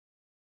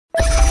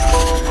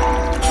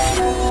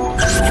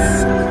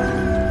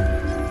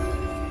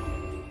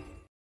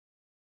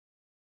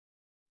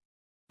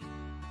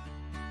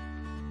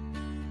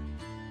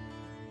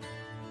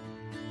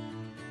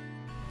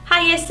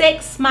Year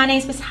 6, my name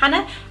is Miss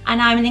Hannah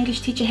and I'm an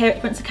English teacher here at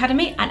Brunt's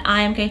Academy, and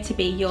I am going to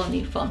be your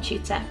new form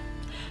tutor.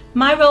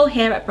 My role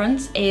here at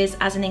Brunt's is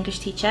as an English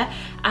teacher,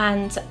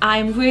 and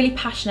I'm really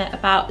passionate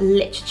about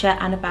literature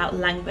and about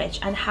language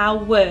and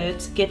how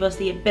words give us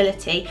the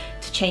ability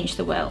to change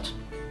the world.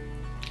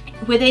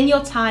 Within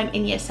your time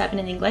in Year 7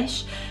 in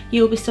English,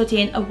 you will be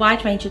studying a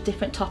wide range of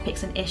different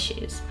topics and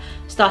issues,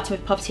 starting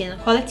with poverty and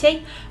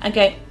inequality and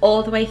going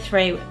all the way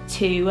through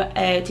to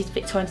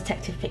Victorian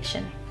detective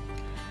fiction.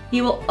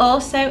 You will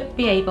also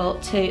be able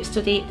to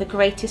study the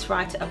greatest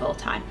writer of all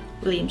time,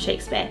 William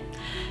Shakespeare,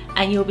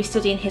 and you'll be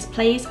studying his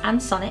plays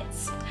and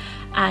sonnets,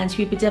 and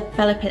you'll be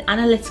developing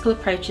analytical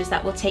approaches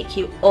that will take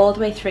you all the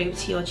way through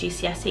to your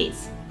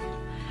GCSEs.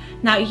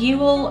 Now, you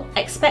will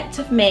expect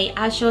of me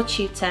as your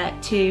tutor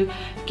to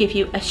give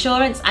you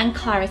assurance and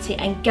clarity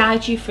and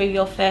guide you through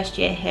your first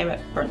year here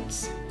at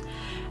Brunt's.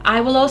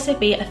 I will also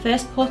be a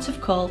first port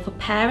of call for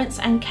parents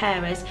and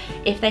carers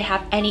if they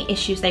have any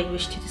issues they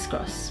wish to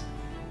discuss.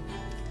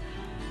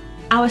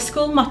 Our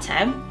school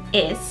motto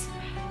is,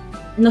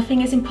 "Nothing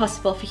is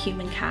impossible for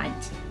humankind."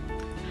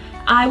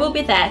 I will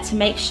be there to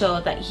make sure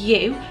that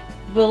you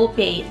will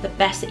be the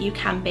best that you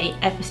can be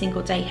every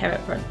single day here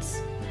at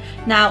Brunt's.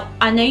 Now,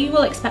 I know you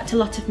will expect a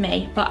lot of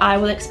me, but I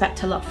will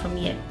expect a lot from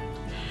you.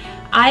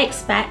 I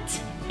expect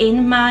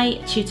in my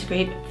tutor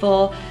group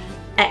for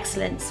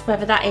excellence,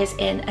 whether that is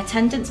in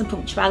attendance and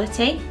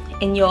punctuality,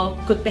 in your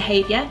good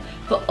behaviour,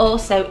 but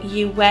also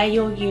you wear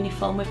your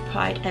uniform with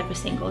pride every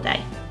single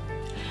day.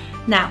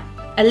 Now,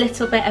 a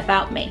little bit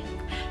about me.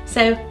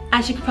 So,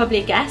 as you could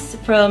probably guess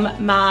from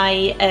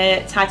my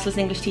title as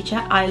an English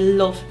teacher, I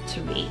love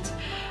to read.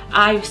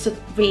 I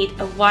read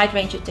a wide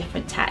range of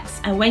different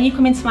texts, and when you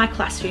come into my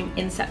classroom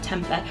in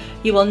September,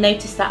 you will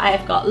notice that I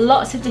have got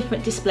lots of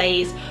different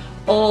displays,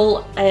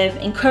 all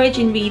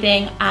encouraging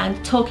reading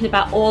and talking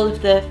about all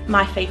of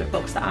my favourite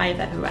books that I have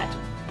ever read.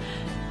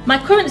 My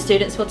current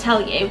students will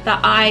tell you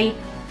that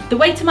the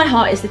way to my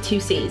heart is the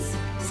 2 C's,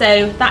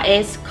 so that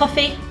is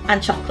coffee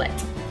and chocolate.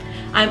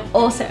 I'm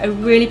also a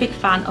really big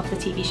fan of the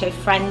TV show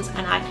Friends,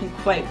 and I can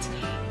quote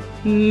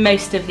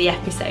most of the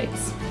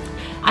episodes.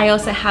 I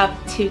also have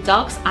 2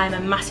 dogs. I'm a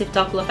massive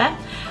dog lover,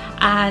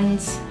 and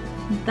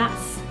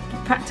that's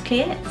practically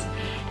it.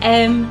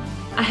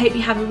 I hope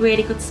you have a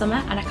really good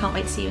summer, and I can't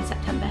wait to see you in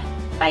September.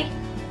 Bye.